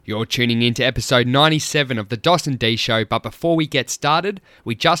You're tuning in to episode 97 of the Dawson D Show, but before we get started,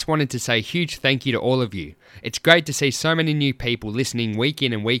 we just wanted to say a huge thank you to all of you. It's great to see so many new people listening week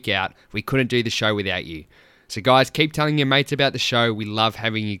in and week out. We couldn't do the show without you. So guys, keep telling your mates about the show. We love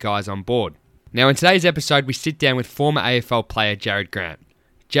having you guys on board. Now in today's episode, we sit down with former AFL player Jarrad Grant.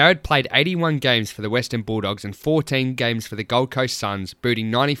 Jarrad played 81 games for the Western Bulldogs and 14 games for the Gold Coast Suns,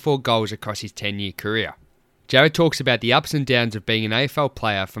 booting 94 goals across his 10-year career. Jarrad talks about the ups and downs of being an AFL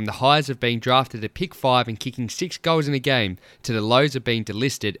player, from the highs of being drafted at pick 5 and kicking 6 goals in a game, to the lows of being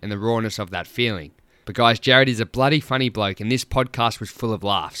delisted and the rawness of that feeling. But guys, Jarrad is a bloody funny bloke, and this podcast was full of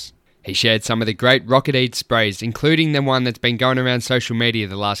laughs. He shared some of the great Rocket-Eed sprays, including the one that's been going around social media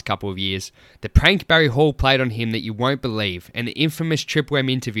the last couple of years, the prank Barry Hall played on him that you won't believe, and the infamous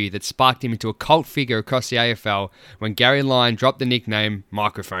Tripwem interview that sparked him into a cult figure across the AFL when Gary Lyon dropped the nickname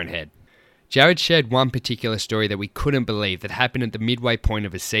Microphone Head. Jarrad shared one particular story that we couldn't believe that happened at the midway point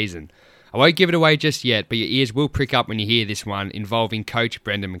of his season. I won't give it away just yet, but your ears will prick up when you hear this one, involving coach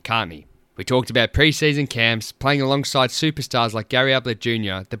Brendan McCartney. We talked about pre-season camps, playing alongside superstars like Gary Ablett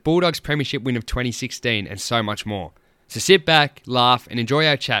Jr., the Bulldogs premiership win of 2016, and so much more. So sit back, laugh, and enjoy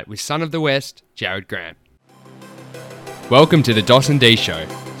our chat with Son of the West, Jarrad Grant. Welcome to the Dawson D Show.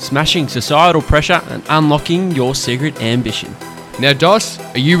 Smashing societal pressure and unlocking your secret ambition. Now, Doss,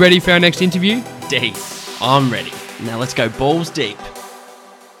 are you ready for our next interview? Deep. I'm ready. Now let's go balls deep.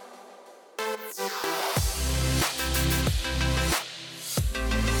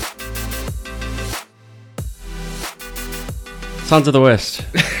 Sons of the West.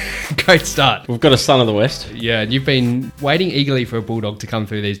 Great start. We've got a Son of the West. Yeah, and you've been waiting eagerly for a Bulldog to come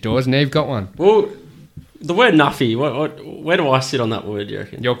through these doors, and now you've got one. Well, the word nuffy, where do I sit on that word, do you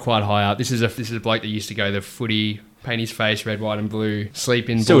reckon? You're quite high up. This is a bloke that used to go the footy, paint his face red, white and blue, sleep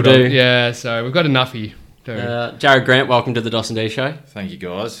in Still Bulldog. do. Yeah, so we've got a nuffy. Jarrad Grant, welcome to the Dawson D Show. Thank you,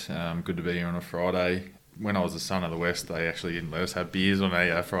 guys. Good to be here on a Friday. When I was the Son of the West, they actually didn't let us have beers on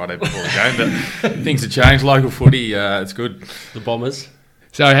a Friday before the game, but things have changed. Local footy, it's good. The Bombers.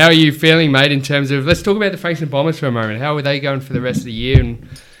 So how are you feeling, mate, in terms of... Let's talk about the Frankston Bombers for a moment. How are they going for the rest of the year and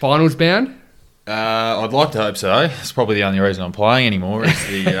finals bound? I'd like to hope so. It's probably the only reason I'm playing anymore. It's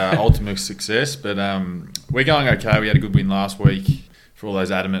the ultimate success. But we're going okay. We had a good win last week. For all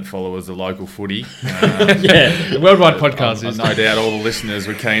those adamant followers of local footy. Yeah, the worldwide podcast is... No doubt all the listeners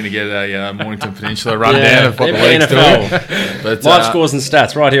were keen to get a Mornington Peninsula rundown of what the league's doing. But, live scores and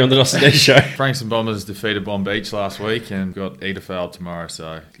stats right here on the Dawson D Show. Frankston Bombers defeated Bomb Beach last week and got AFL tomorrow.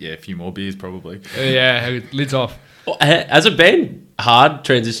 So, yeah, a few more beers probably. Yeah, lids off. Has it been hard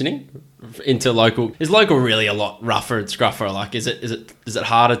transitioning into local? Is local really a lot rougher and scruffer? Like, is it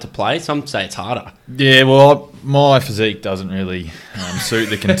harder to play? Some say it's harder. Yeah, well, my physique doesn't really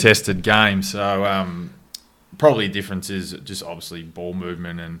suit the contested game, so probably the difference is just obviously ball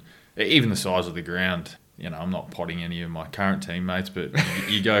movement and even the size of the ground. You know, I'm not potting any of my current teammates, but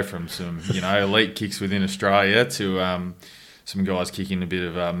you go from some elite kicks within Australia to some guys kicking a bit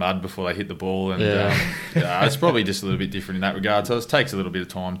of mud before they hit the ball, and it's probably just a little bit different in that regard. So it takes a little bit of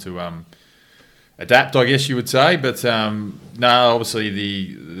time to adapt, I guess you would say. But no, obviously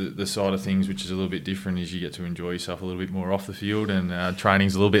the side of things which is a little bit different is you get to enjoy yourself a little bit more off the field, and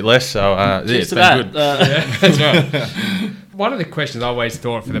training's a little bit less. So it's been good. That's right. One of the questions I always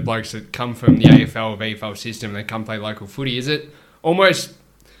thought for the blokes that come from the AFL or VFL system and they come play local footy, is it almost...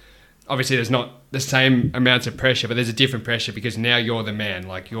 Obviously, there's not the same amounts of pressure, but there's a different pressure because now you're the man.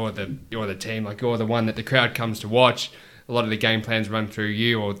 Like, you're the team. Like, you're the one that the crowd comes to watch. A lot of the game plans run through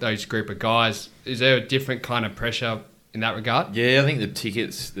you or those group of guys. Is there a different kind of pressure in that regard? Yeah, I think the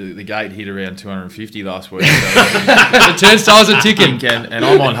tickets, the gate hit around 250 last week. So the turnstiles are ticking. And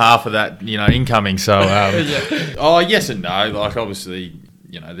I'm on half of that, incoming. So, yes and no. Like, obviously...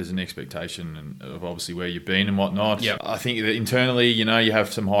 there's an expectation of obviously where you've been and whatnot. Yep. I think that internally, you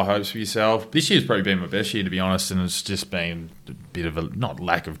have some high hopes for yourself. This year's probably been my best year, to be honest, and it's just been a bit of a, not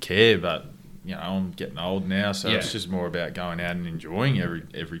lack of care, but, I'm getting old now, so it's just more about going out and enjoying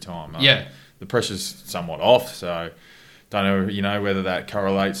every time. The pressure's somewhat off, so don't know, whether that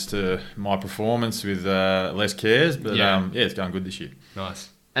correlates to my performance with less cares, but it's going good this year. Nice.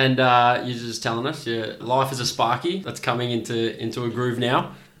 And you're just telling us your life is a Sparky that's coming into a groove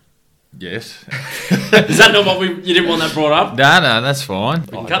now. Yes. Is that not what you didn't want that brought up? No, that's fine. We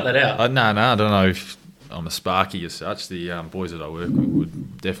can cut that out. No, I don't know if I'm a Sparky as such. The boys that I work with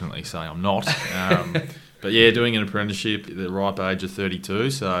would definitely say I'm not. But yeah, doing an apprenticeship at the ripe age of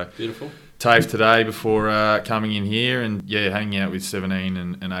 32, so beautiful. TAFE today before coming in here, and hanging out with 17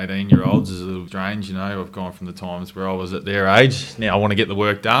 and 18-year-olds is a little strange. I've gone from the times where I was at their age. Now I want to get the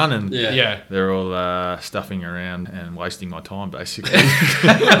work done, and they're all stuffing around and wasting my time, basically.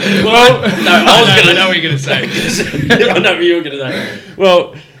 Well, no, I know what you're going to say. I know what you were going to say.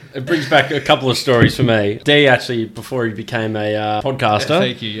 Well, it brings back a couple of stories for me. D actually, before he became a podcaster,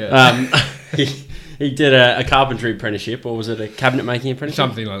 thank you. He did a carpentry apprenticeship, or was it a cabinet making apprenticeship?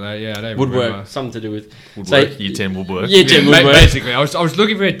 Something like that, yeah. I don't Woodwork, remember. something to do with woodwork. Year 10 woodwork. Year 10 woodwork. Basically, I was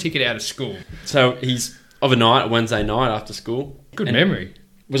looking for a ticket out of school. So he's of a Wednesday night after school. Good memory.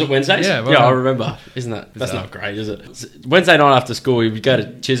 Was it Wednesdays? Yeah, I remember. Isn't that? That's not great, is it? Wednesday night after school, he would go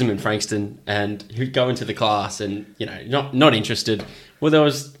to Chisholm in Frankston, and he'd go into the class, and not interested. Well, there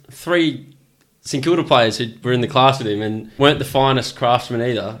was 3 St Kilda players who were in the class with him and weren't the finest craftsmen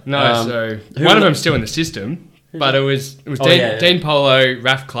either. No, so one of them's still in the system, but it was Dean Polo,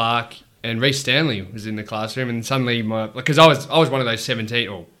 Raph Clark, and Reece Stanley was in the classroom, and suddenly because I was one of those 17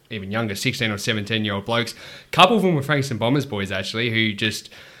 or even younger 16 or 17-year-old blokes. A couple of them were Frankston Bombers boys actually, who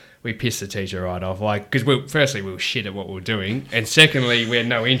we pissed the teacher right off, because firstly we were shit at what we were doing, and secondly we had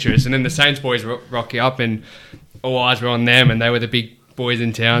no interest, and then the Saints boys rock you up, and all eyes were on them, and they were the big boys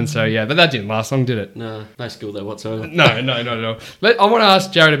in town, so but that didn't last long, did it? No skill there whatsoever. No, not at all. I want to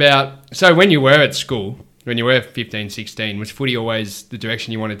ask Jarrad about, so when you were at school, when you were 15, 16, was footy always the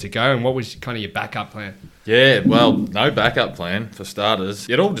direction you wanted to go, and what was kind of your backup plan? Yeah, well, no backup plan for starters.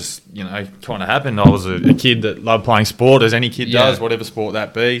 It all just, kind of happened. I was a kid that loved playing sport, as any kid does, whatever sport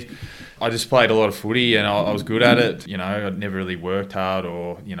that be. I just played a lot of footy, and I was good at it. I'd never really worked hard,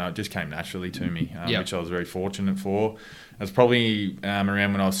 or, it just came naturally to me, which I was very fortunate for. It was probably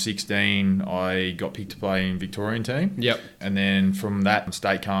around when I was 16, I got picked to play in Victorian team. Yep. And then from that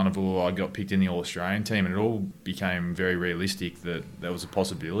state carnival, I got picked in the All-Australian team, and it all became very realistic that there was a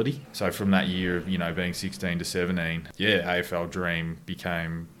possibility. So from that year of, being 16 to 17, AFL dream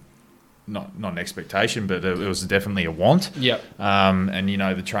became not an expectation, but it was definitely a want. Yep. And,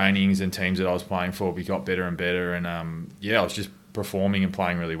 the trainings and teams that I was playing for, we got better and better. And, I was just performing and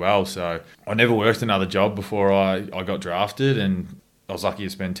playing really well. So I never worked another job before I got drafted, and I was lucky to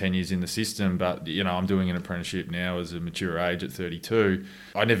spend 10 years in the system, but I'm doing an apprenticeship now as a mature age at 32.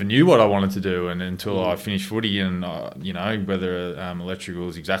 I never knew what I wanted to do, and until I finished footy, and whether electrical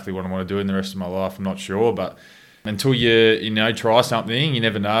is exactly what I want to do in the rest of my life, I'm not sure, but until you try something, you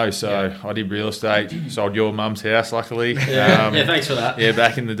never know. So I did real estate, sold your mum's house, luckily. Thanks for that. Yeah,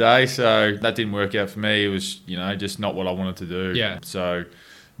 back in the day. So that didn't work out for me. It was, just not what I wanted to do. Yeah. So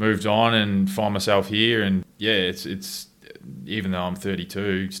moved on and find myself here. And it's even though I'm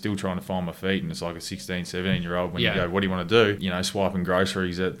 32, still trying to find my feet. And it's like a 16, 17-year-old when you go, what do you want to do? Swiping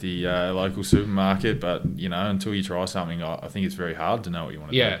groceries at the local supermarket. But, until you try something, I think it's very hard to know what you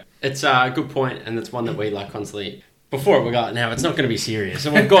want to do. Yeah, it's a good point, and it's one that we constantly... Before we got now, it's not going to be serious.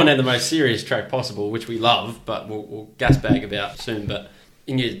 And we've gone down the most serious track possible, which we love, but we'll gas bag about soon. But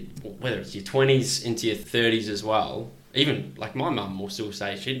whether it's your 20s into your 30s as well, even my mum will still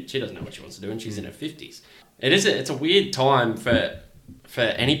say she doesn't know what she wants to do, and she's in her 50s. It's a weird time for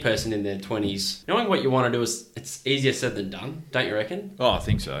any person in their 20s. Knowing what you want to do it's easier said than done, don't you reckon? Oh, I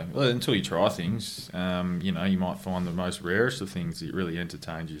think so. Well, until you try things, you might find the most rarest of things that really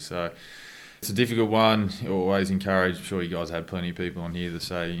entertains you. So it's a difficult one. Always encourage, I'm sure you guys had plenty of people on here that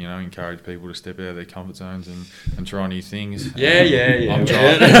say, encourage people to step out of their comfort zones and try new things. Yeah.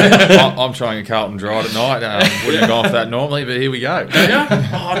 I'm trying a Carlton Dry tonight. Wouldn't have gone for that normally, but here we go.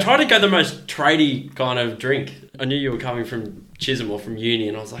 I try to go the most tradie kind of drink. I knew you were coming from Chisholm or from uni,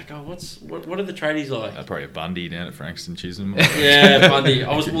 and I was like, what are the tradies like? Probably a Bundy down at Frankston Chisholm. Yeah, Bundy.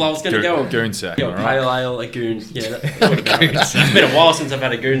 I was going to go goon sack. Pale ale, a goon. Yeah, that would have been It's been a while since I've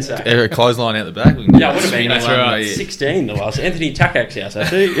had a goon sack. A clothesline out the back. I would have been. That's right. 16 the last. Anthony Takak's house,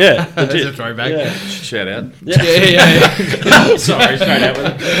 actually. Yeah, that's a throwback. Yeah. Shout out. Yeah. Sorry, straight out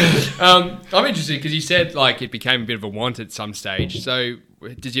with it. I'm interested because you said it became a bit of a want at some stage. So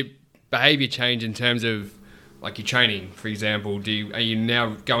did your behaviour change in terms of your training, for example? Are you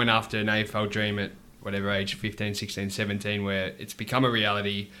now going after an AFL dream at whatever age, 15, 16, 17, where it's become a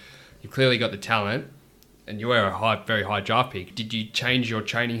reality? You've clearly got the talent, and you were a very high draft pick. Did you change your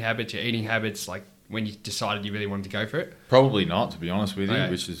training habits, your eating habits, when you decided you really wanted to go for it? Probably not, to be honest with you, Okay.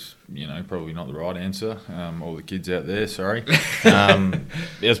 which is, probably not the right answer. All the kids out there, sorry.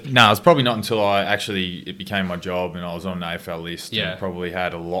 It's probably not until it became my job and I was on an AFL list. Yeah. And probably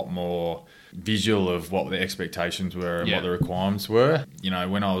had a lot more visual of what the expectations were and what the requirements were.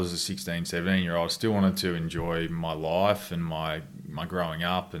 When I was a 16, 17-year-old, I still wanted to enjoy my life and my growing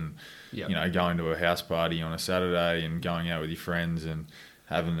up and, going to a house party on a Saturday and going out with your friends and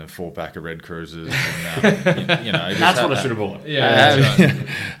having a 4-pack of Red Cruisers. And, you know, just That's what I should have bought.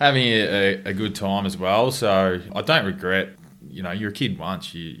 having a good time as well. So I don't regret. You know, you're a kid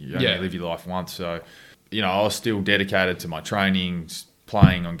once. You only live your life once. So, you know, I was still dedicated to my trainings,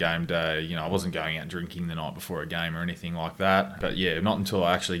 playing on game day. You know, I wasn't going out drinking the night before a game or anything like that. But yeah, not until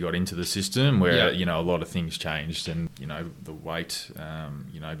I actually got into the system where, you know, a lot of things changed and, you know, the weight,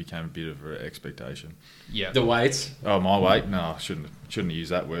 you know, became a bit of an expectation. Yeah. The weights? Oh, my weight? No, I shouldn't use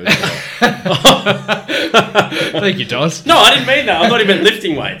that word. Thank you, Dos. No, I didn't mean that. I thought he meant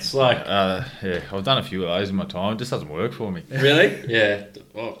lifting weights. Like, yeah, I've done a few of those in my time. It just doesn't work for me. Really? Yeah.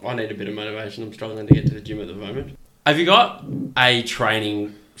 Well, I need a bit of motivation. I'm struggling to get to the gym at the moment. Have you got a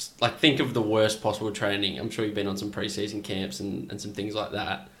training, like think of the worst possible training? I'm sure you've been on some pre-season camps and some things like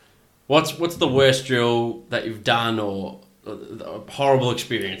that. What's the worst drill that you've done or a horrible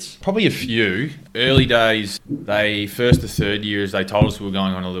experience? Probably a few. Early days, first to third years, they told us we were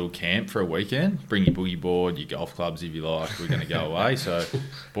going on a little camp for a weekend. Bring your boogie board, your golf clubs if you like. We're going to go away. So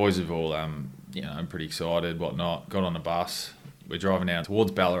boys have all, you know, I'm pretty excited, whatnot. Got on a bus. We're driving down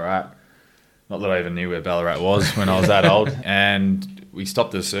towards Ballarat. Not that I even knew where Ballarat was when I was that old. And we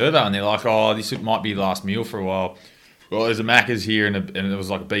stopped the server and they're like, oh, this might be the last meal for a while. Well, there's a Macca's here and it was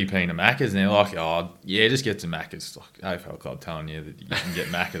like a BP and a Macca's. And they're like, oh, yeah, just get some Macca's. Like AFL club telling you that you can get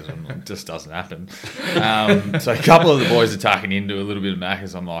Macca's and it just doesn't happen. So a couple of the boys are tucking into a little bit of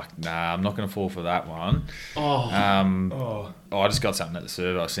Macca's. I'm like, nah, I'm not going to fall for that one. I just got something at the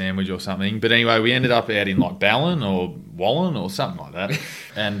server, a sandwich or something. But anyway, we ended up out in like Ballon or Wallen or something like that.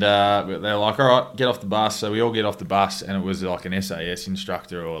 And they're like, all right, get off the bus. So we all get off the bus and it was like an SAS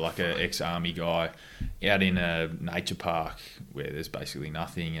instructor or like an ex-army guy out in a nature park where there's basically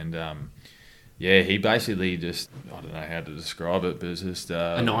nothing. And yeah, he basically just, I don't know how to describe it, but it's just...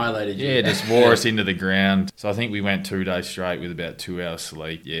 annihilated you. Yeah, just wore us into the ground. So I think we went 2 days straight with about 2 hours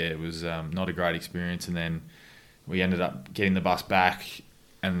sleep. Yeah, it was not a great experience. And then we ended up getting the bus back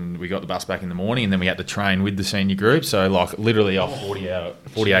and we got the bus back in the morning and then we had to train with the senior group. So like literally off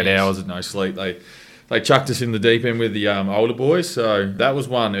 48 hours of no sleep. They chucked us in the deep end with the older boys. So that was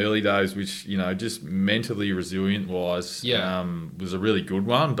one early days, which, you know, just mentally resilient wise was a really good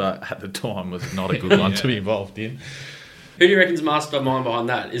one. But at the time was not a good one to be involved in. Who do you reckon's mastermind behind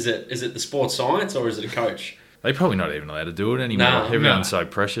that? Is it the sports science or is it a coach? They're probably not even allowed to do it anymore. Everyone's so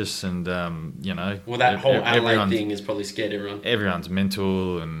precious and, you know... Well, that whole Adelaide thing has probably scared everyone. Everyone's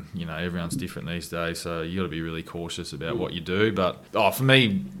mental and, you know, everyone's different these days, so you got to be really cautious about what you do. But, for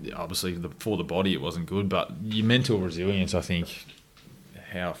me, obviously, for the body, it wasn't good. But your mental resilience, I think,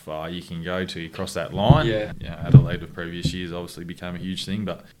 how far you can go to cross that line. Yeah. You know, Adelaide of previous years obviously became a huge thing.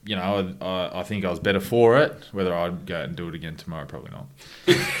 But, you know, I think I was better for it. Whether I'd go out and do it again tomorrow, probably not.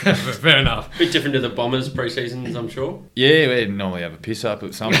 Fair enough. A bit different to the Bombers pre-seasons, I'm sure. Yeah, we normally have a piss up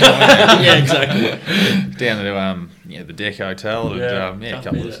at some point. Yeah, exactly. Down to the Deck Hotel and a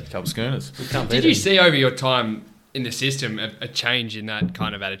couple of schooners. Did you see over your time in the system a change in that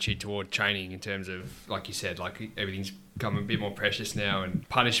kind of attitude toward training in terms of, like you said, like everything's become a bit more precious now and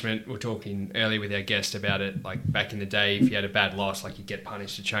punishment? We were talking earlier with our guest about it, like back in the day, if you had a bad loss, like you'd get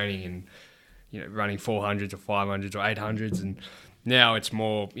punished for training and, you know, running 400s or 500s or 800s, and now it's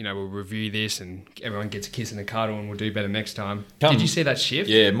more, you know, we'll review this and everyone gets a kiss and a cuddle and we'll do better next time. Did you see that shift?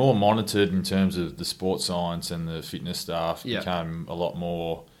 Yeah, more monitored in terms of the sports science and the fitness staff became a lot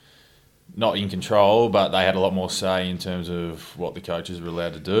more, not in control, but they had a lot more say in terms of what the coaches were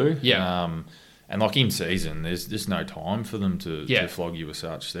allowed to do. Yeah. And like in season, there's just no time for them to flog you as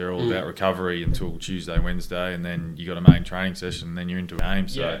such. They're all about recovery until Tuesday, Wednesday, and then you got a main training session and then you're into a game.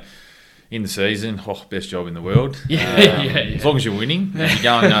 So in the season, best job in the world. As long as you're winning. If you're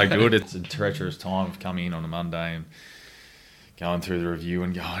going no good, it's a treacherous time of coming in on a Monday and going through the review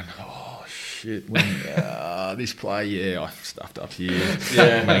and going, shit, this play, I stuffed up here.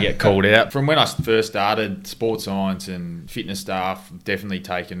 I'm going to get called out. From when I first started, sports science and fitness staff have definitely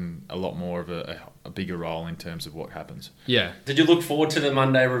taken a lot more of a bigger role in terms of what happens. Yeah. Did you look forward to the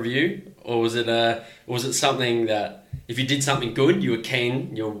Monday review, or was it something that if you did something good, you were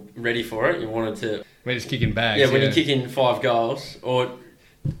keen, you're ready for it, you wanted to... We're just kicking bags. Yeah, when you kick in 5 goals, or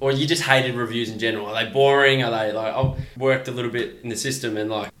you just hated reviews in general? Are they boring? Are they like... I've worked a little bit in the system and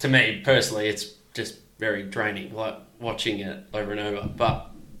like, to me personally, it's just very draining, like watching it over and over,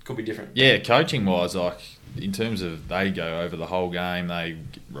 but it could be different. Yeah, coaching wise, like in terms of they go over the whole game, they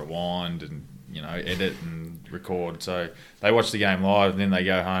rewind and, you know, edit and record. So they watch the game live, then they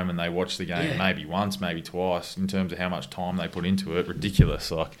go home and they watch the game maybe once, maybe twice. In terms of how much time they put into it,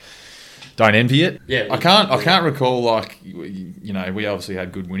 ridiculous. Like don't envy it. Yeah, I can't recall, like, you know, we obviously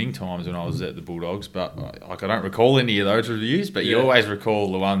had good winning times when I was at the Bulldogs, but like I don't recall any of those reviews. But you always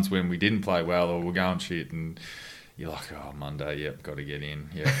recall the ones when we didn't play well or we're going shit, and you're like, oh, Monday, yep, got to get in.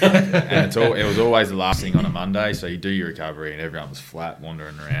 Yeah, and it was always the last thing on a Monday, so you do your recovery, and everyone was flat,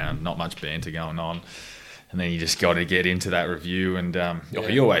 wandering around, not much banter going on. And then you just got to get into that review, and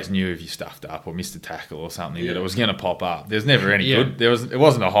you always knew if you stuffed up or missed a tackle or something that it was going to pop up. There's never any good. It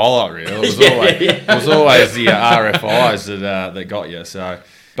wasn't a highlight reel. It was always the RFIs that got you. So,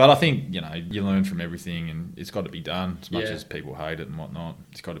 but I think you learn from everything, and it's got to be done. As much as people hate it and whatnot,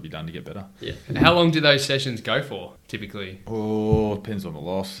 it's got to be done to get better. Yeah. How long do those sessions go for typically? Oh, depends on the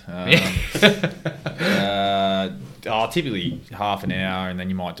loss. Typically half an hour, and then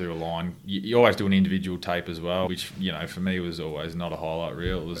you might do a line. You always do an individual tape as well, which for me was always not a highlight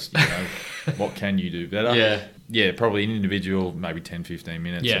reel. It was what can you do better? Yeah, probably an individual, maybe 10, 15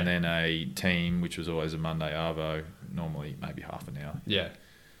 minutes, and then a team, which was always a Monday arvo, normally maybe half an hour. Yeah,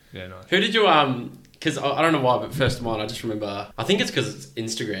 nice. Who did you because I don't know why, but first of all, I just remember, I think it's because it's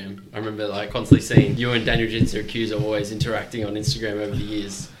Instagram. I remember like constantly seeing you and Daniel Syracuse always interacting on Instagram over the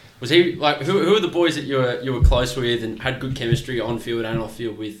years. Was he like who are the boys that you were close with and had good chemistry on field and off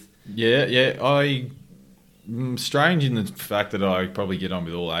field with? I'm strange in the fact that I probably get on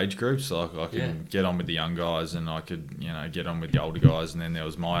with all age groups. Like I can get on with the young guys, and I could get on with the older guys, and then there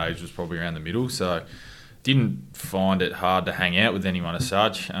was my age was probably around the middle. So didn't find it hard to hang out with anyone as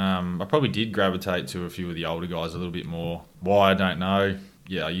such. I probably did gravitate to a few of the older guys a little bit more. Why, I don't know.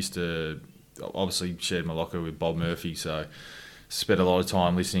 Yeah, I used to obviously shared my locker with Bob Murphy, so spent a lot of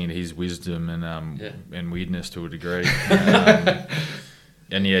time listening to his wisdom and weirdness to a degree.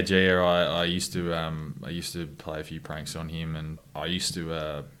 And I used to play a few pranks on him, and I used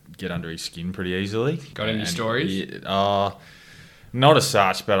to get under his skin pretty easily. Got any stories? Not as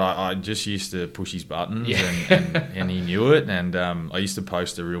such, but I just used to push his buttons, and he knew it. And I used to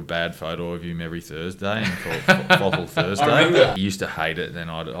post a real bad photo of him every Thursday, and called Fossil Thursday. He used to hate it, then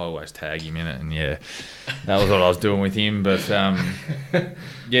I'd always tag him in it, and that was what I was doing with him. But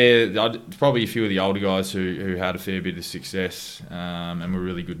probably a few of the older guys who had a fair bit of success and were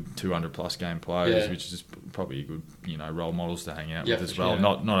really good 200+ game players, which is probably good role models to hang out with as well.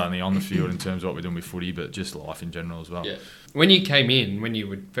 Not only on the field in terms of what we're doing with footy, but just life in general as well. Yeah. When you came in, when you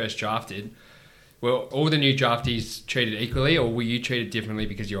were first drafted, were all the new draftees treated equally, or were you treated differently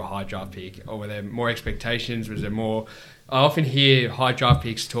because you're a high draft pick? Or were there more expectations? Was there more... I often hear high draft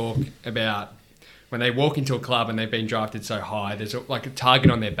picks talk about when they walk into a club and they've been drafted so high, there's like a target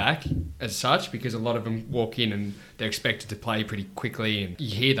on their back as such, because a lot of them walk in and they're expected to play pretty quickly, and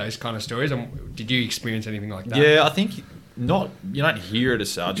you hear those kind of stories. Did you experience anything like that? Yeah, I think... you don't hear it as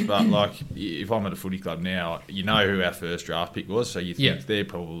such, but like if I'm at a footy club now, you know who our first draft pick was, so you think they're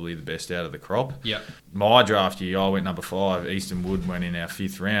probably the best out of the crop. Yeah. My draft year, I went number 5. Easton Wood went in our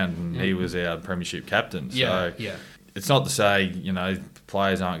 5th round, and he was our premiership captain. So it's not to say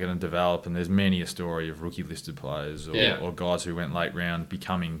players aren't going to develop, and there's many a story of rookie listed players or guys who went late round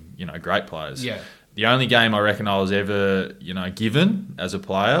becoming great players. Yeah. The only game I reckon I was ever, given as a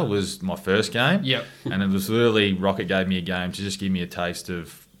player was my first game. Yep. And it was literally Rocket gave me a game to just give me a taste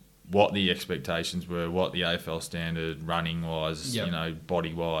of what the expectations were, what the AFL standard running was,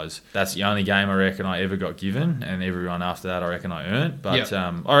 body wise. That's the only game I reckon I ever got given, and everyone after that I reckon I earned. But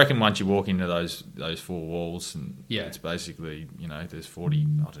I reckon once you walk into those 4 walls, and it's basically, there's 40,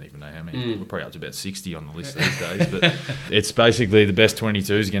 I don't even know how many, we're probably up to about 60 on the list these days, but it's basically the best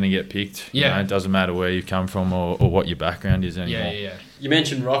 22 is going to get picked. Yeah. It doesn't matter where you come from or what your background is anymore. Yeah. You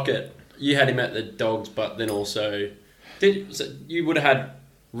mentioned Rocket. You had him at the Dogs, but then also you would have had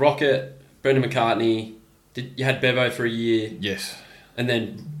Rocket, Brendan McCartney. You had Bevo for a year. Yes. And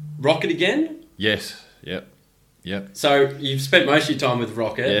then Rocket again? Yes. Yep. So you've spent most of your time with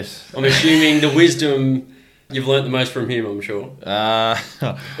Rocket. Yes. I'm assuming the wisdom you've learnt the most from him, I'm sure.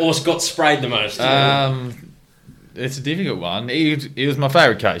 Or got sprayed the most. It's a difficult one. He was my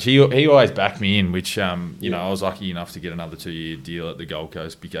favourite coach. He always backed me in, which I was lucky enough to get another 2-year deal at the Gold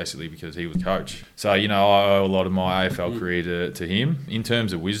Coast, basically because he was coach. So I owe a lot of my AFL career to him. In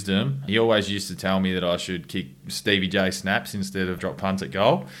terms of wisdom, he always used to tell me that I should kick Stevie J snaps instead of drop punts at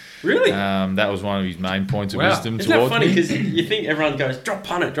goal. Really? That was one of his main points of wisdom. Isn't that funny? Because you think everyone goes drop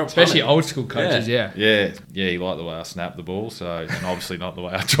punt it, especially old school coaches. Yeah. He liked the way I snapped the ball, and obviously not the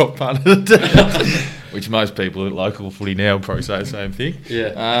way I drop punted it, which most people at local footy now probably say the same thing.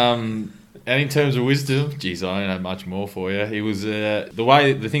 Yeah. And in terms of wisdom, geez, I don't have much more for you. He was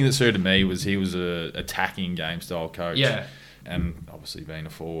the thing that suited me was he was a attacking game style coach. Yeah. And obviously being a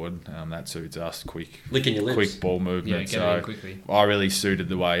forward, that suits us. Licking your lips. Quick ball movement. Yeah, get it in quickly. I really suited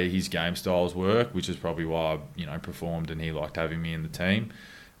the way his game styles work, which is probably why I performed and he liked having me in the team.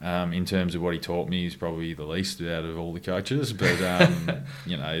 In terms of what he taught me, he's probably the least out of all the coaches. But,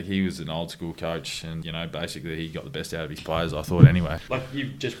 he was an old school coach and, basically he got the best out of his players, I thought, anyway. Like,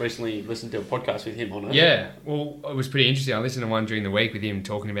 you've just recently listened to a podcast with him on it. Yeah, well, it was pretty interesting. I listened to one during the week with him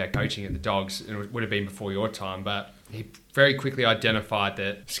talking about coaching at the Dogs, and it would have been before your time, but he very quickly identified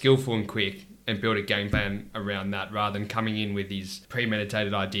that skillful and quick and build a game plan around that rather than coming in with these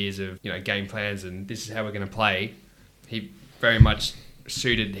premeditated ideas of, game plans and this is how we're going to play. He very much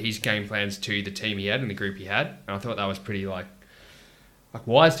suited his game plans to the team he had and the group he had, and I thought that was pretty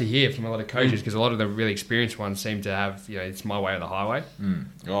wise to hear from a lot of coaches, because a lot of the really experienced ones seem to have it's my way or the highway.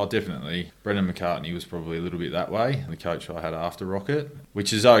 Oh, definitely. Brendan McCartney was probably a little bit that way, the coach I had after Rocket,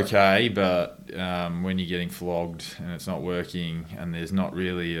 which is okay, but when you're getting flogged and it's not working and there's not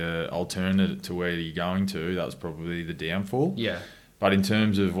really an alternative to where you're going to, that was probably the downfall. Yeah. But in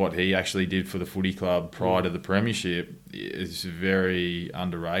terms of what he actually did for the footy club prior to the premiership, it's very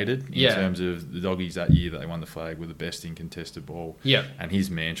underrated in terms of the Doggies that year that they won the flag were the best in contested ball. Yeah. And his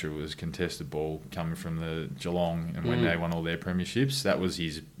mantra was contested ball coming from the Geelong, and when they won all their premierships, that was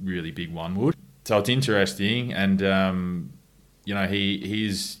his really big one-wood. So it's interesting, and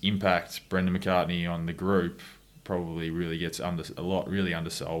his impact, Brendan McCartney, on the group probably really gets really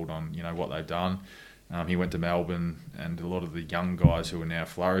undersold on what they've done. He went to Melbourne, and a lot of the young guys who are now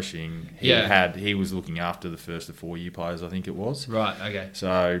flourishing, he was looking after the first of 4-year players, I think it was. Right, okay.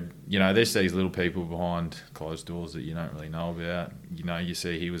 So, there's these little people behind closed doors that you don't really know about. You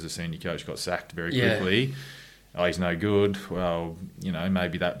see he was a senior coach, got sacked very quickly. Oh, he's no good. Well,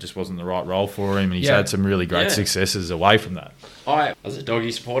 maybe that just wasn't the right role for him, and he's had some really great successes away from that. I was a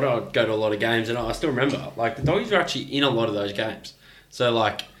Doggy supporter. I'd go to a lot of games, and I still remember, the Doggies were actually in a lot of those games. So,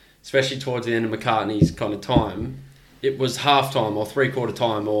 especially towards the end of McCartney's kind of time, it was half-time or three-quarter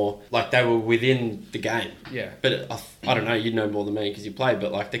time, or they were within the game. Yeah. But I don't know, you'd know more than me because you played,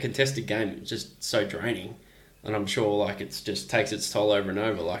 but the contested game is just so draining. And I'm sure it just takes its toll over and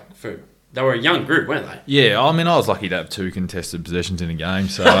over. They were a young group, weren't they? Yeah, I was lucky to have 2 contested possessions in a game,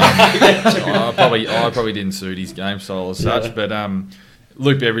 so I probably didn't suit his game style as such, but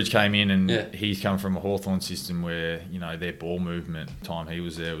Luke Beveridge came in, and he's come from a Hawthorn system where, their ball movement time he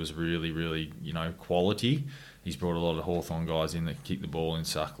was there was really, really, quality. He's brought a lot of Hawthorn guys in that can kick the ball in,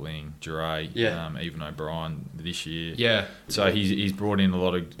 Suckling, Jarrad, even O'Brien this year. Yeah. So he's brought in a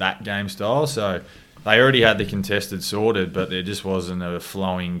lot of that game style. So they already had the contested sorted, but there just wasn't a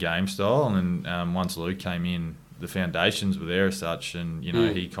flowing game style. And then once Luke came in, the foundations were there as such, and,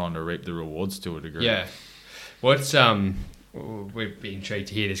 he kind of reaped the rewards to a degree. Yeah. What's... We'd be intrigued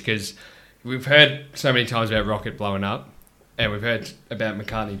to hear this because we've heard so many times about Rocket blowing up, and we've heard about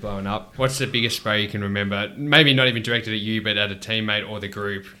McCartney blowing up. What's the biggest spray you can remember? Maybe not even directed at you, but at a teammate or the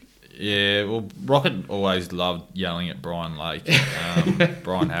group. Yeah, well, Rocket always loved yelling at Brian Lake,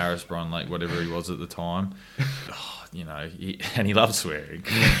 Brian Harris, Brian Lake, whatever he was at the time. And he loved swearing.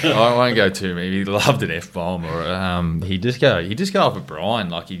 I won't go too many. He loved an F-bomb, or he'd just go off at Brian,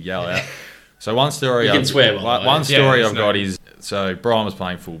 he'd yell out. So one story I've got is, so Brian was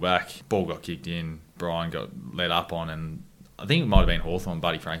playing fullback, ball got kicked in, Brian got let up on, and I think it might have been Hawthorn,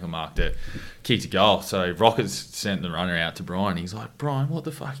 Buddy Franklin marked it, kicked a goal. So Rockets sent the runner out to Brian. He's like, Brian, what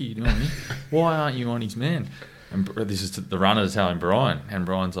the fuck are you doing? Why aren't you on his man? And this is the runner telling Brian, and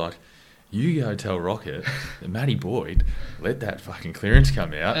Brian's like, you go tell Rocket that Matty Boyd let that fucking clearance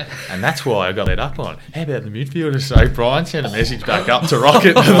come out, and that's why I got let up on. How about the midfielder? So Brian sent a message back up to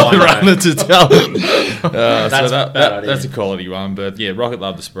Rocket and the runner to tell him. That's a quality one, but yeah, Rocket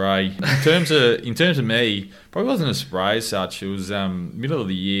loved the spray. In terms of me, probably wasn't a spray as such. It was middle of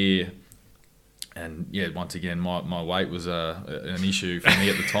the year. And yeah, once again, my weight was an issue for me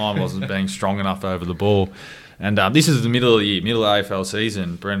at the time. I wasn't being strong enough over the ball. And this is the middle of the year, middle of AFL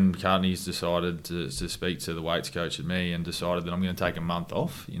season. Brendan McCartney's decided to speak to the weights coach at me and decided that I'm going to take a month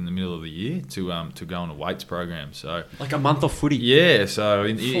off in the middle of the year to go on a weights program. So a month off footy. Yeah, so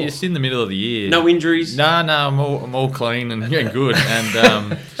it's in the middle of the year. No injuries. No, I'm all clean and good.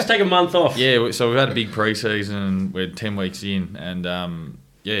 And just take a month off. Yeah, so we've had a big pre-season. We're 10 weeks in, and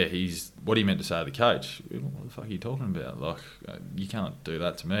what he meant to say to the coach. What the fuck are you talking about? You can't do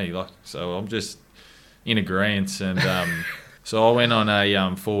that to me. So I'm just in agreement, and so I went on a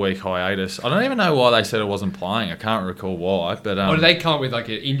 4-week hiatus. I don't even know why they said I wasn't playing. I can't recall why, but did they come up with an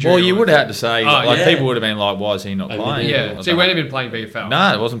injury? Well, you would have had to say people would have been like, "Why is he not playing?" Yeah, so you weren't even playing VFL. No,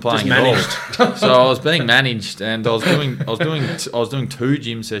 I wasn't playing at all. So I was being managed, and I was doing 2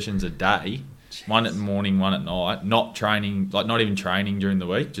 gym sessions a day. One at morning, one at night. Not training, like not even training during the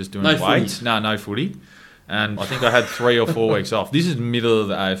week, just doing No weights. footy. No footy. And I think I had 3 or 4 weeks off. This is middle of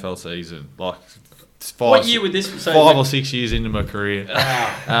the AFL season. Like What year would this? So 5 or 6 years into my career.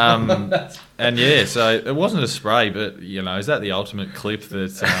 Wow. And yeah, so it wasn't a spray, but you know, is that the ultimate clip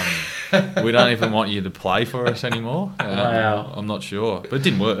that we don't even want you to play for us anymore? Wow. I'm not sure, but it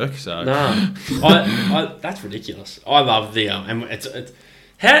didn't work. So No, I that's ridiculous. I love the and it's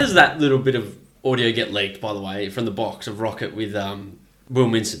how does that little bit of audio get leaked? By the way, from the box of Rocket with Will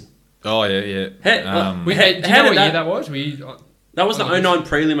Minson. Oh yeah. How, Do you how know did what year that? that was? That was the 09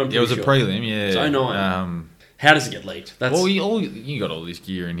 prelim. I'm pretty It was a sure. prelim, yeah. It's 09. How does it get leaked? That's Well, you got all this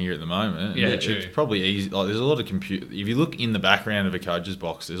gear in here at the moment. Yeah, it's true. probably easy. Like, there's a lot of computer. If you look in the background of a coach's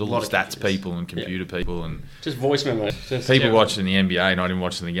box, there's a lot of stats computers. people and computer people and just voice memos. Just, people Yeah. watching the NBA, not even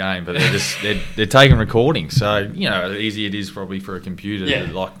watching the game, but they're taking recordings. So you know, how easy it is probably for a computer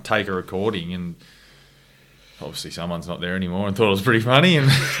to like take a recording and. Obviously, someone's not there anymore and thought it was pretty funny. And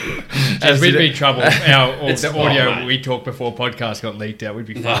We'd be in trouble. It's- The audio mate. we talked before podcast got leaked out. We'd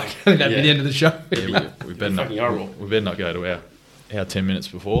be No. fucked. That'd be Yeah. the end of the show. Yeah, we better not. fucking horrible. We better not go to our 10 minutes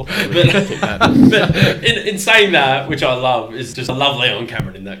before. But in saying that, which I love, is just I love Leon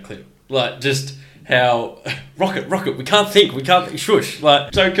Cameron in that clip. Like just how Rocket, we can't think, shush,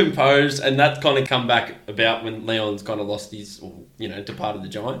 like so composed, and that kind of come back about when Leon's kind of lost his, or, departed the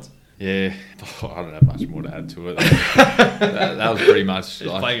Giants. Yeah, I don't have much more to add to it. that was pretty much.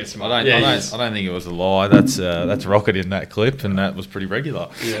 playing it I smart. don't think it was a lie. That's Rocket in that clip, and that was pretty regular.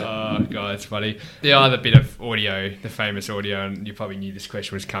 Oh, God, that's funny. The other bit of audio, the famous audio, and you probably knew this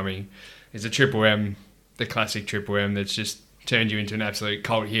question was coming, is the Triple M, the classic Triple M that's just turned you into an absolute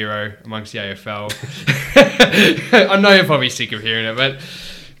cult hero amongst the AFL. I know you're probably sick of hearing it, but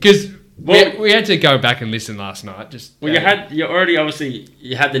because we had to go back and listen last night. You had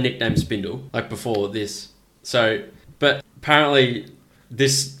the nickname Spindle like before this. So, but apparently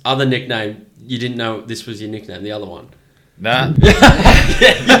this other nickname you didn't know this was your nickname. The other one. Nah,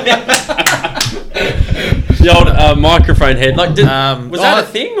 The old microphone head. Like, was that a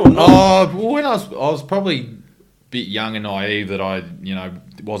thing or not? Oh, well, when I was probably a bit young and naive that I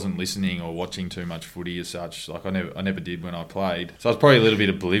wasn't listening or watching too much footy as such. Like I never did when I played, so I was probably a little bit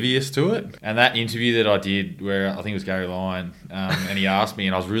oblivious to it. And that interview that I did, where I think it was Gary Lyon, and he asked me,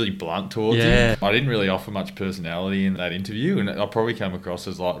 and I was really blunt towards him. I didn't really offer much personality in that interview, and I probably came across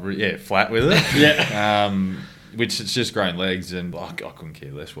as like flat with it. Yeah. Which it's just grown legs, and I couldn't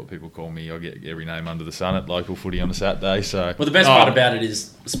care less what people call me. I get every name under the sun at local footy on a Saturday. So Well, the best part about it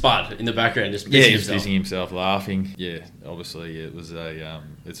is Spud in the background just yeah, pissing he's himself. dissing himself, laughing. Yeah, obviously it was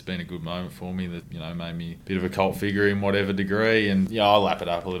it's been a good moment for me that made me a bit of a cult figure in whatever degree, and I lap it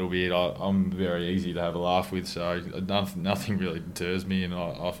up a little bit. I'm very easy to have a laugh with, so nothing really deters me, and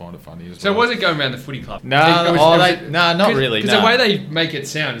I find it funny as well. So was it going around the footy club? No, not really. Because No. the way they make it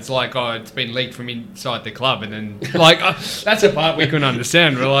sound, it's like, it's been leaked from inside the club, and then like that's a part we couldn't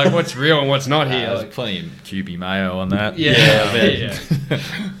understand. We're like, what's real and what's not here? There's Like, plenty of QB mayo on that. yeah.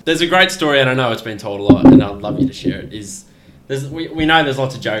 There's a great story, and I know it's been told a lot, and I'd love you to share it. We know there's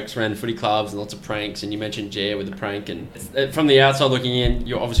lots of jokes around footy clubs and lots of pranks, and you mentioned Jer with the prank, and from the outside looking in,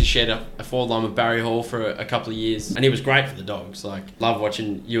 you obviously shared a forward line with Barry Hall for a couple of years, and he was great for the Dogs. Like, love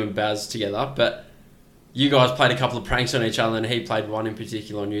watching you and Baz together, but you guys played a couple of pranks on each other, and he played one in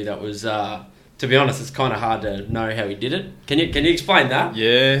particular on you that was, to be honest, it's kind of hard to know how he did it. Can you explain that?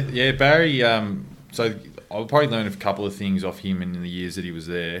 Yeah, Barry. So I'll probably learn a couple of things off him in the years that he was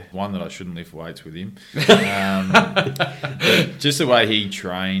there. One, that I shouldn't lift weights with him. But just the way he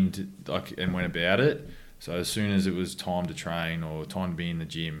trained and went about it. So as soon as it was time to train or time to be in the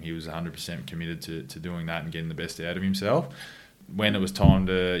gym, he was 100% committed to doing that and getting the best out of himself. When it was time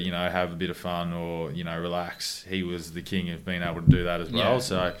to, have a bit of fun or, relax, he was the king of being able to do that as well. Yeah.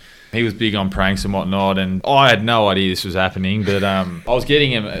 So he was big on pranks and whatnot, and I had no idea this was happening, but I was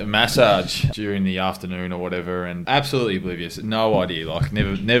getting a massage during the afternoon or whatever, and absolutely oblivious, no idea, like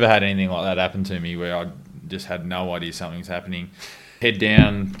never had anything like that happen to me where I just had no idea something's happening. Head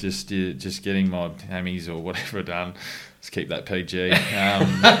down, just getting my hammies or whatever done. Let's keep that PG.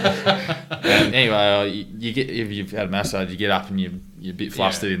 And anyway, you get, if you've had a massage, you get up and you're a bit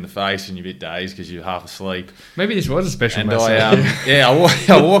flustered in the face and you're a bit dazed because you're half asleep. Maybe this was a special And massage.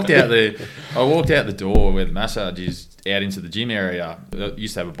 I walked out the door where the massage is out into the gym area. I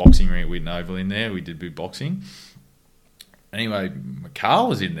used to have a boxing ring at Whitten Oval in there. We did big boxing. Anyway, my car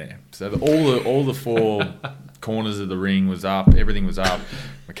was in there, so all the four corners of the ring was up. Everything was up.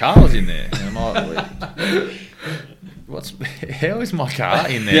 My car was in there, and I'm like, how is my car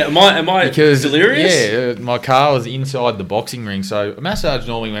in there? Yeah, am I delirious? Yeah, my car was inside the boxing ring. So a massage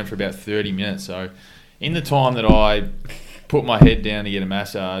normally went for about 30 minutes. So in the time that I put my head down to get a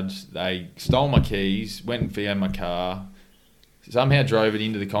massage, they stole my keys, went and found my car, somehow drove it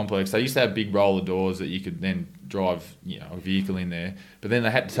into the complex. They used to have big roller doors that you could then drive, a vehicle in there. But then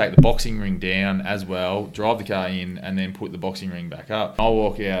they had to take the boxing ring down as well, drive the car in, and then put the boxing ring back up. I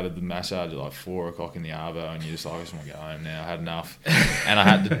walk out of the massage at like 4 o'clock in the arvo, and you're just like, I just want to go home now. I had enough. And I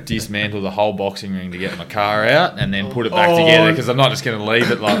had to dismantle the whole boxing ring to get my car out and then put it back together, because I'm not just going to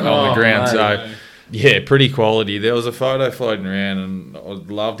leave it like on the ground. Mate. Yeah, pretty quality. There was a photo floating around, and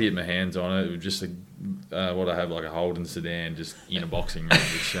I'd love to get my hands on it. It was just what I have, like a Holden sedan, just in a boxing ring.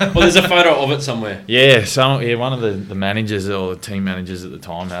 Which, well, there's a photo of it somewhere. Yeah, one of the managers or the team managers at the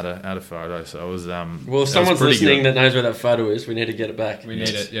time had a photo. So it was. Well, if someone's listening that knows where that photo is, we need to get it back. We need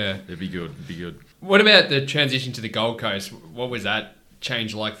it. Yeah, it'd be good. What about the transition to the Gold Coast? What was that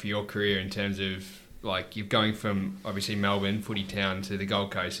change like for your career in terms of, like, you're going from obviously Melbourne footy town to the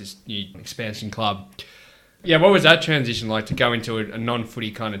Gold Coast, this new expansion club? Yeah, what was that transition like to go into a non-footy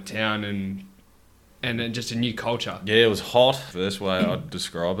kind of town and then just a new culture? Yeah, it was hot. First way I'd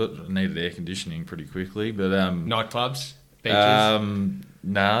describe it. It needed air conditioning pretty quickly, but nightclubs, beaches.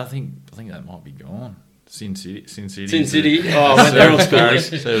 I think that might be gone. Sin City. Oh, I went there on Paris.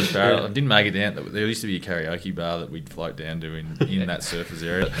 So it was Paris. I didn't make it down. There used to be a karaoke bar that we'd float down to in that surfers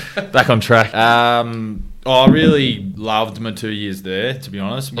area. Back on track. I really loved my 2 years there, to be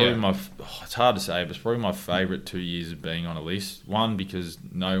honest. Probably it's hard to say, but it's probably my favourite 2 years of being on a list. One, because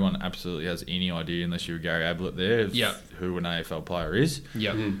no one absolutely has any idea, unless you're Gary Ablett there, who an AFL player is.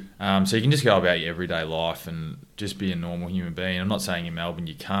 Yeah. So you can just go about your everyday life and just be a normal human being. I'm not saying in Melbourne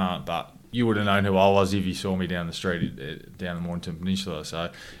you can't, but you would have known who I was if you saw me down the street down the Mornington Peninsula. So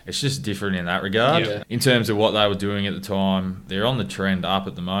it's just different in that regard. Yeah. In terms of what they were doing at the time, they're on the trend up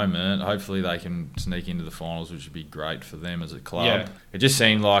at the moment. Hopefully they can sneak into the finals, which would be great for them as a club. Yeah. It just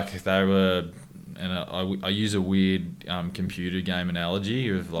seemed like they were, and I use a weird computer game analogy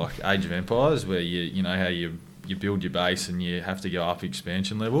of like Age of Empires, where you know how you build your base and you have to go up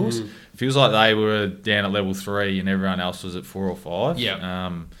expansion levels. It feels like they were down at level 3 and everyone else was at 4 or 5.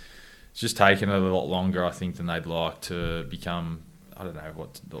 Yeah. It's just taken a lot longer, I think, than they'd like to become. I don't know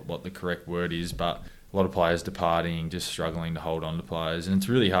what the correct word is, but a lot of players departing, just struggling to hold on to players, and it's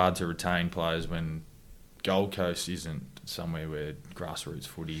really hard to retain players when Gold Coast isn't somewhere where grassroots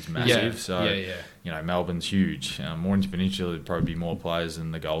footy is massive. Melbourne's huge. Mornington Peninsula would probably be more players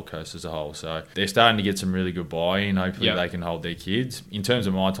than the Gold Coast as a whole. So they're starting to get some really good buy-in. Hopefully they can hold their kids. In terms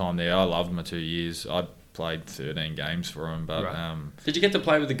of my time there, I loved my 2 years. I played 13 games for them. But did you get to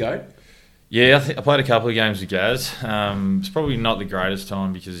play with the GOAT? Yeah, I played a couple of games with Gaz. It's probably not the greatest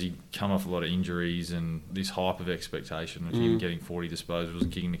time because he'd come off a lot of injuries and this hype of expectation of him getting 40 disposals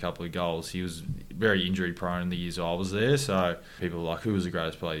and kicking a couple of goals. He was very injury prone in the years I was there, so people were like, who was the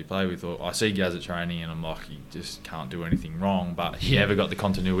greatest player you played with? Or I see Gaz at training and I'm like, he just can't do anything wrong, but he never got the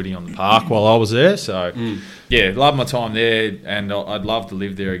continuity on the park while I was there. So, loved my time there, and I'd love to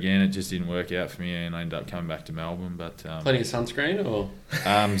live there again. It just didn't work out for me, and I ended up coming back to Melbourne. But plenty of sunscreen or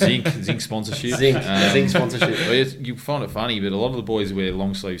zinc sponsorship. Zinc sponsorship. Well, you find it funny, but a lot of the boys wear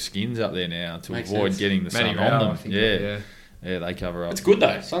long sleeve skins up there now to avoid getting the sun on them. Yeah, they cover up. It's good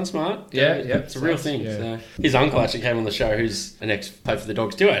though. Sun smart. Yeah. It's a real thing. Yeah. So his uncle actually came on the show, who's an ex-player for the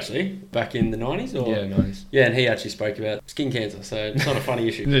Dogs too, actually, back in the 90s. Or? Yeah, 90s. Yeah, and he actually spoke about skin cancer, so it's not a funny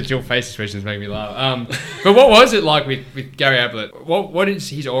issue. The dual face expressions make me laugh. But what was it like with Gary Ablett? What is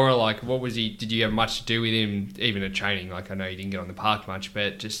his aura like? What was he? Did you have much to do with him, even at training? Like, I know you didn't get on the park much,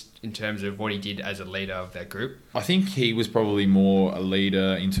 but just in terms of what he did as a leader of that group? I think he was probably more a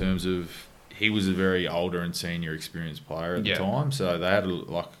leader in terms of he was a very older and senior experienced player at the time. So they had,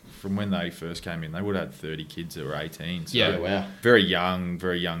 from when they first came in, they would have had 30 kids that were 18. So wow. Very young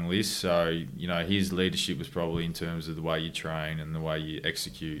list. So, his leadership was probably in terms of the way you train and the way you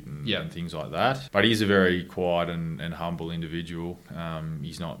execute and things like that. But he's a very quiet and humble individual.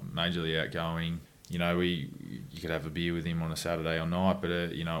 He's not majorly outgoing. You could have a beer with him on a Saturday or night, but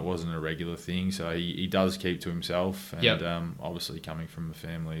it wasn't a regular thing. So he does keep to himself, and obviously coming from a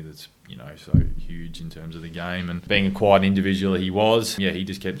family that's so huge in terms of the game and being a quiet individual, he was. Yeah, he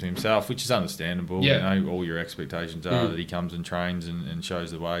just kept to himself, which is understandable. Yeah. All your expectations are that he comes and trains and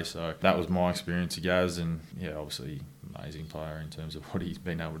shows the way. So that was my experience of Gaz, and obviously amazing player in terms of what he's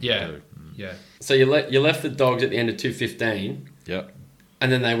been able to do. Yeah. So you left the Dogs at the end of 2015. Yep.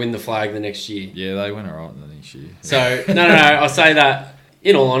 And then they win the flag the next year. Yeah, they went all right the next year. So, no, I'll say that,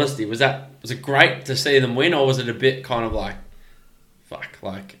 in all honesty, was it great to see them win, or was it a bit kind of like, fuck,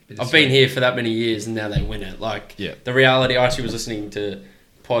 like, I've been here for that many years and now they win it. Like, the reality, I actually was listening to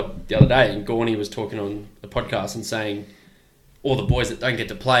Pod the other day and Gorney was talking on the podcast and saying all the boys that don't get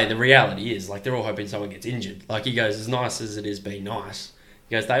to play, the reality is, like, they're all hoping someone gets injured. Like, he goes, as nice as it is being nice,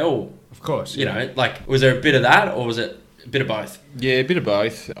 he goes, they all... Of course. You know, like, was there a bit of that or was it a bit of both? Yeah, a bit of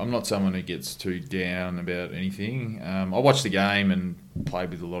both. I'm not someone who gets too down about anything. I watched the game and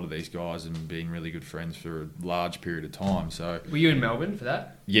played with a lot of these guys and been really good friends for a large period of time. So, were you in Melbourne for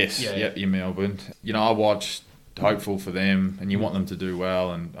that? Yes, in Melbourne. You know, I watched... hopeful for them, and you want them to do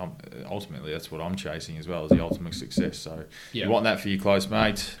well, and ultimately that's what I'm chasing as well, is the ultimate success. So you want that for your close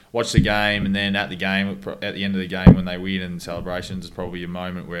mates. Watch the game, and then at the end of the game when they win and celebrations, is probably a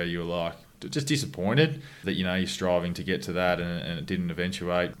moment where you're like just disappointed that, you know, you're striving to get to that and it didn't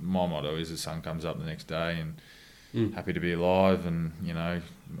eventuate. My motto is the sun comes up the next day, and happy to be alive, and, you know,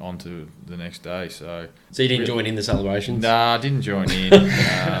 on to the next day. So you didn't join in the celebrations? Nah, I didn't join in.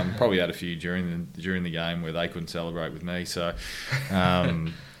 Probably had a few during the game where they couldn't celebrate with me. So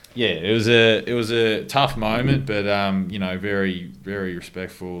it was a tough moment, but you know, very, very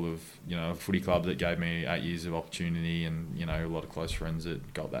respectful of, you know, a footy club that gave me 8 years of opportunity, and, you know, a lot of close friends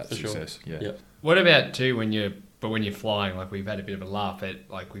that got that success. Sure. Yeah. What about too when you're flying? Like, we've had a bit of a laugh at,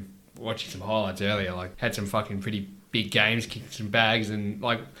 like, we've watching some highlights earlier, like, had some fucking pretty big games, kicked some bags, and,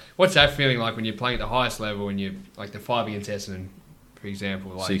 like, what's that feeling like when you're playing at the highest level and you're, like, the 5 against Essendon, for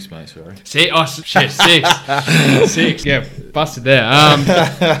example? Like, 6, mate, sorry. Shit, 6. 6, yeah, busted there. I'm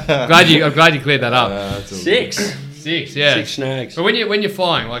glad you cleared that up. 6? 6, yeah. 6 snags. But when you're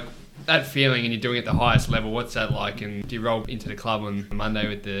flying, like, that feeling and you're doing it at the highest level, what's that like? And do you roll into the club on Monday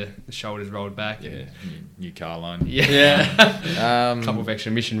with the shoulders rolled back? Yeah, new car loan. Yeah. Couple of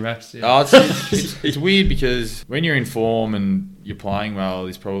extra mission wraps. Yeah. Oh, it's weird because when you're in form and you're playing well,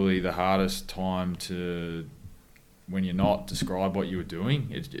 it's probably the hardest time to, when you're not, describe what you were doing.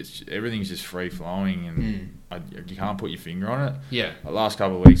 It's everything's just free flowing, and you can't put your finger on it. Yeah. The last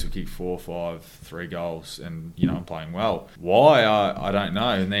couple of weeks, we kicked 4, 5, 3 goals, and, you know, I'm playing well. Why? I don't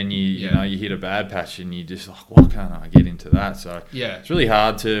know. And then you know, you hit a bad patch, and you're just like, why can't I get into that? So it's really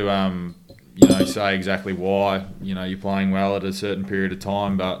hard to you know, say exactly why, you know, you're playing well at a certain period of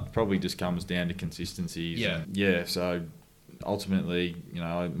time, but probably just comes down to consistencies. Yeah. So ultimately, you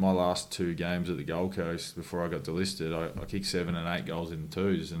know, my last 2 games at the Gold Coast before I got delisted, I kicked 7 and 8 goals in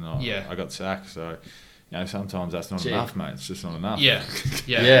twos, and I got sacked. So, you know, sometimes that's not enough, mate. It's just not enough. Yeah.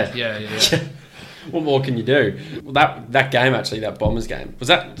 What more can you do? Well, that game, actually, that Bombers game, was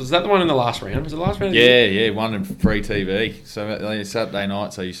that the one in the last round? Was it the last round? Yeah, one in free TV. So Saturday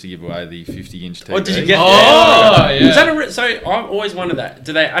nights I used to give away the 50-inch TV. Oh, did you get? Yeah. Was that so I've always wondered that.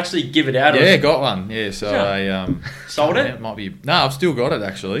 Do they actually give it out? Yeah, got one. Yeah, so I sold it. It might be. No, I've still got it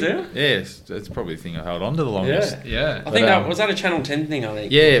actually. Do you? Yes, that's probably the thing I held on to the longest. Yeah. I think that was a Channel 10 thing. I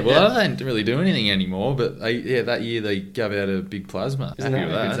think. Yeah, well, I don't really do anything anymore, but that year they gave out a big plasma. Isn't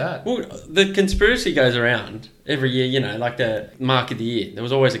Happy that with that? Well, the conspiracy goes around every year, you know, like the mark of the year. There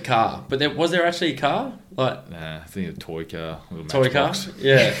was always a car, but was there actually a car? Like, nah, I think a toy car, little toy matchbox. car.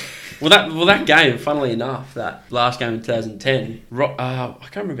 Yeah. Well, that game, funnily enough, that last game in 2010, I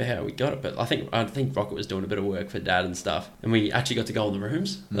can't remember how we got it, but I think Rocket was doing a bit of work for Dad and stuff, and we actually got to go in the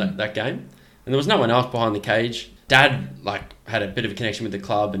rooms that game, and there was no one else behind the cage. Dad had a bit of a connection with the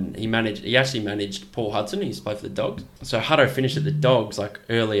club, and he actually managed Paul Hudson. He used to play for the Dogs. So Hutto finished at the Dogs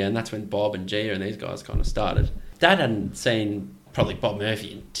earlier, and that's when Bob and Gia and these guys kind of started. Dad hadn't seen probably Bob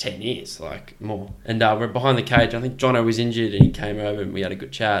Murphy in 10 years, more. And we're behind the cage. I think Jono was injured, and he came over and we had a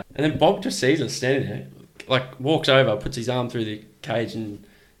good chat. And then Bob just sees us standing there, walks over, puts his arm through the cage and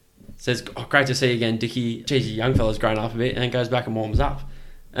says, "Oh, great to see you again, Dickie. Geez, your young fella's grown up a bit," and then goes back and warms up.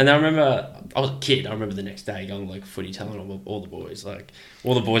 And I remember, I was a kid, I remember the next day going footy, telling all the boys,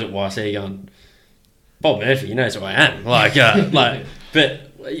 all the boys at YC going, "Bob Murphy, he knows who I am."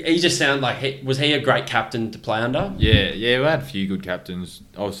 But he just sounded like, was he a great captain to play under? Yeah, we had a few good captains.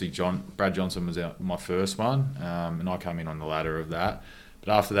 Obviously, Brad Johnson was my first one, and I came in on the ladder of that.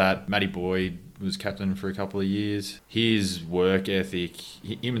 But after that, Matty Boyd was captain for a couple of years. His work ethic,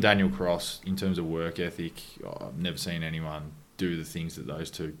 him and Daniel Cross, in terms of work ethic, I've never seen anyone do the things that those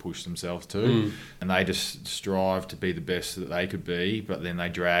two push themselves to, and they just strive to be the best that they could be, but then they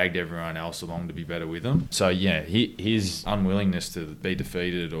dragged everyone else along to be better with them. So yeah, his unwillingness to be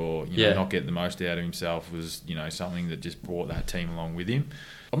defeated or not get the most out of himself was something that just brought that team along with him.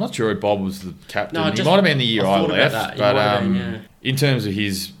 I'm not sure if Bob was the captain. He might have been the year I left, but in terms of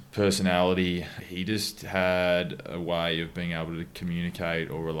his personality, he just had a way of being able to communicate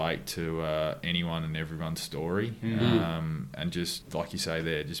or relate to anyone and everyone's story, and just like you say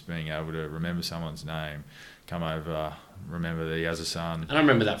there, just being able to remember someone's name, come over. Remember that he has a son. And I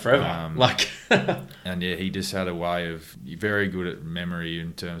remember that forever. And yeah, he just had a way of very good at memory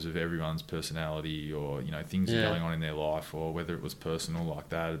in terms of everyone's personality or, things going on in their life, or whether it was personal like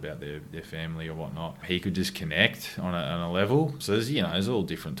that about their family or whatnot. He could just connect on a level. So there's all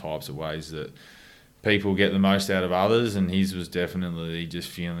different types of ways that people get the most out of others, and his was definitely just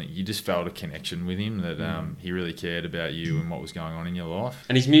feeling, you just felt a connection with him, that he really cared about you and what was going on in your life.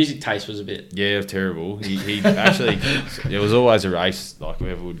 And his music taste was a bit... Yeah, terrible. He actually, there was always a race, like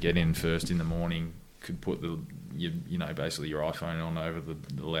whoever would get in first in the morning could put basically your iPhone on over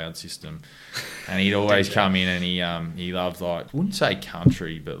the loud system, and he'd always come in and he loved, like, I wouldn't say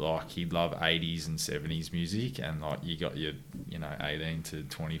country, but like he'd love 80s and 70s music, and like you got your 18 to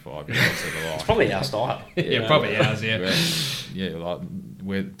 25 year olds that are like, it's probably our style. Yeah, probably ours.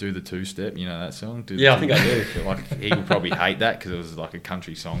 Like do the two step, that song. I think I do. Like he would probably hate that because it was like a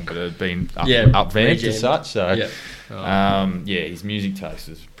country song, but it had been up-vamped as such. So his music taste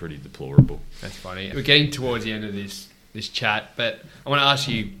is pretty deplorable. That's funny. We're getting towards the end of this chat, but I want to ask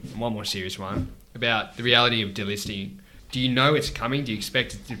you one more serious one about the reality of delisting. Do you know it's coming? Do you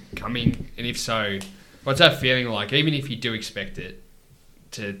expect it to come in? And if so, what's that feeling like? Even if you do expect it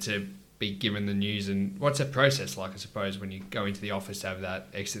to be given the news, and what's that process like, I suppose, when you go into the office to have that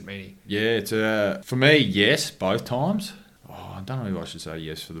exit meeting? Yeah, it's for me, yes, both times. I don't know if I should say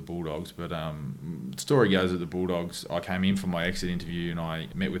yes for the Bulldogs, but the story goes that the Bulldogs, I came in for my exit interview and I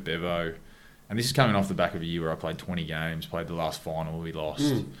met with Bevo, and this is coming off the back of a year where I played 20 games, played the last final, we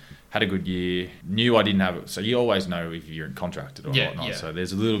lost, had a good year, knew I didn't have it, so you always know if you're contracted or whatnot, so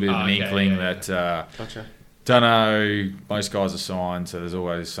there's a little bit of an inkling that, Gotcha. don't know, most guys are signed, so there's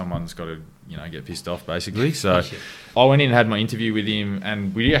always someone's got to, get pissed off, basically. So I went in and had my interview with him,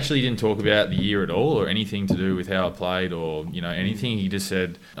 and we actually didn't talk about the year at all or anything to do with how I played or, anything. He just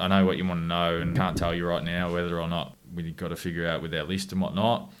said, I know what you want to know and can't tell you right now whether or not we've got to figure out with our list and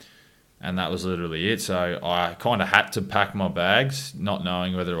whatnot. And that was literally it. So I kind of had to pack my bags, not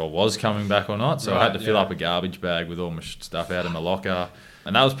knowing whether I was coming back or not. So I had to fill up a garbage bag with all my stuff out of my locker.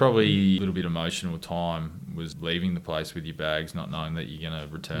 And that was probably a little bit emotional time, was leaving the place with your bags, not knowing that you're going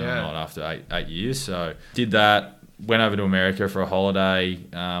to return or not after eight years. So did that, went over to America for a holiday,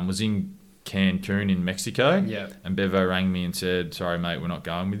 was in Cancun in Mexico. And Bevo rang me and said, sorry, mate, we're not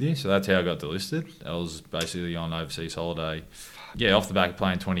going with you. So that's how I got delisted. I was basically on overseas holiday. Yeah, off the back of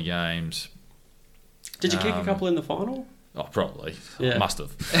playing 20 games. Did you kick a couple in the final? Oh, probably. Yeah. Must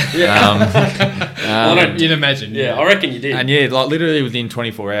have. You'd imagine. Yeah, I reckon you did. And yeah, like literally within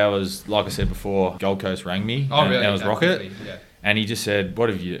 24 hours, like I said before, Gold Coast rang me. Oh, really? That was Rocket. Quickly, yeah. And he just said, "What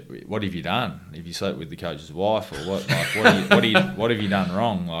have you done? Have you slept with the coach's wife, or what? Like, what have you done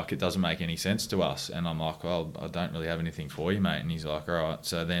wrong? Like, it doesn't make any sense to us." And I'm like, "Well, I don't really have anything for you, mate." And he's like, "All right."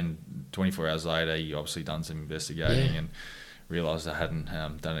 So then, 24 hours later, he obviously done some investigating and realised I hadn't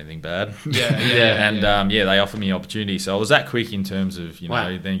done anything bad. They offered me opportunity. So I was that quick in terms of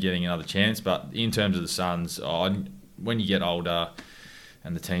then getting another chance. But in terms of the Suns, when you get older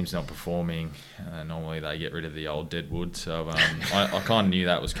and the team's not performing, normally they get rid of the old deadwood. So I kind of knew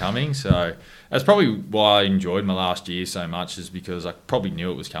that was coming. So that's probably why I enjoyed my last year so much, is because I probably knew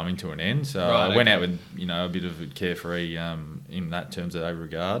it was coming to an end. So I went out with a bit of a carefree in that terms of that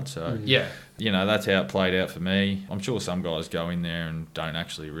regard. So that's how it played out for me. I'm sure some guys go in there and don't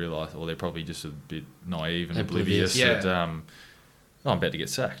actually realise, or they're probably just a bit naive and oblivious that I'm about to get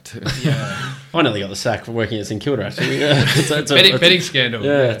sacked. I nearly got the sack for working at St Kilda, actually. Betting scandal.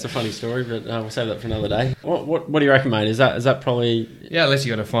 Yeah, it's a funny story, but we'll save that for another day. What do you reckon, mate? Is that probably... Yeah, unless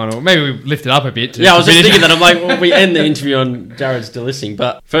you got a final. Maybe we lift it up a bit. I was just thinking that. I'm like, well, we end the interview on Jarrad's delisting.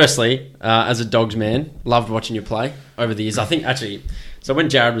 But firstly, as a Dogs man, loved watching you play over the years. I think, actually... So when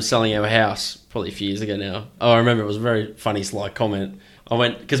Jarrad was selling our house, probably a few years ago now, I remember it was a very funny, sly comment. I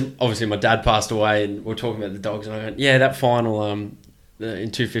went... Because obviously my dad passed away and we were talking about the Dogs, and I went, yeah, that final...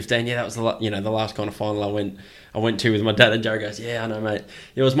 in 2015, that was the last kind of final I went to with my dad, and Joe goes, yeah, I know, mate.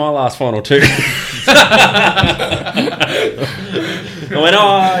 It was my last final too. I went,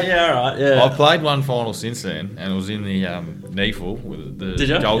 oh, yeah, all right, yeah. I've played one final since then, and it was in the NEFL with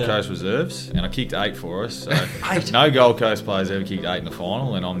the Gold Coast Reserves, and I kicked 8 for us. So no Gold Coast players ever kicked 8 in the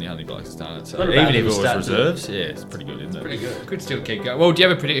final, and I'm the only bloke that's done it. So even if it was reserves, it's pretty good, isn't it? Pretty good. Could still keep going. Well, do you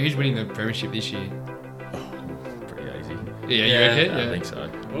have a predict who's winning the premiership this year? Yeah, you reckon? I think so.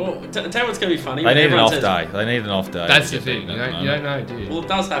 Well, tell you what's going to be funny. They need an off day. That's the thing. You don't know, do you? Well, it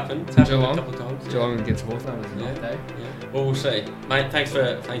does happen. It's happened Geelong? a couple of times. Geelong against Hawthorn is an off day. Yeah. Well, we'll see. Mate, thanks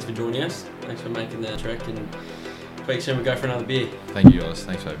for joining us. Thanks for making that trek, and speak soon. We'll go for another beer. Thank you, guys.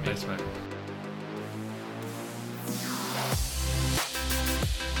 Thanks for having me. Thanks, mate.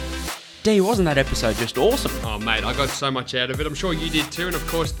 D, wasn't that episode just awesome? Oh, mate, I got so much out of it. I'm sure you did too. And of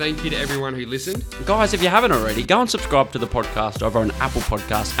course, thank you to everyone who listened. Guys, if you haven't already, go and subscribe to the podcast over on Apple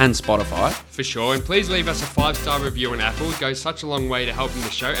Podcasts and Spotify. For sure. And please leave us a 5-star review on Apple. It goes such a long way to helping the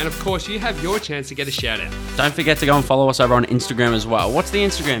show. And of course, you have your chance to get a shout out. Don't forget to go and follow us over on Instagram as well. What's the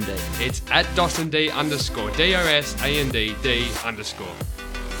Instagram, D? It's at DosandD_. DOSANDD_.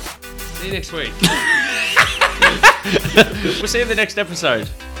 See you next week. We'll see you in the next episode.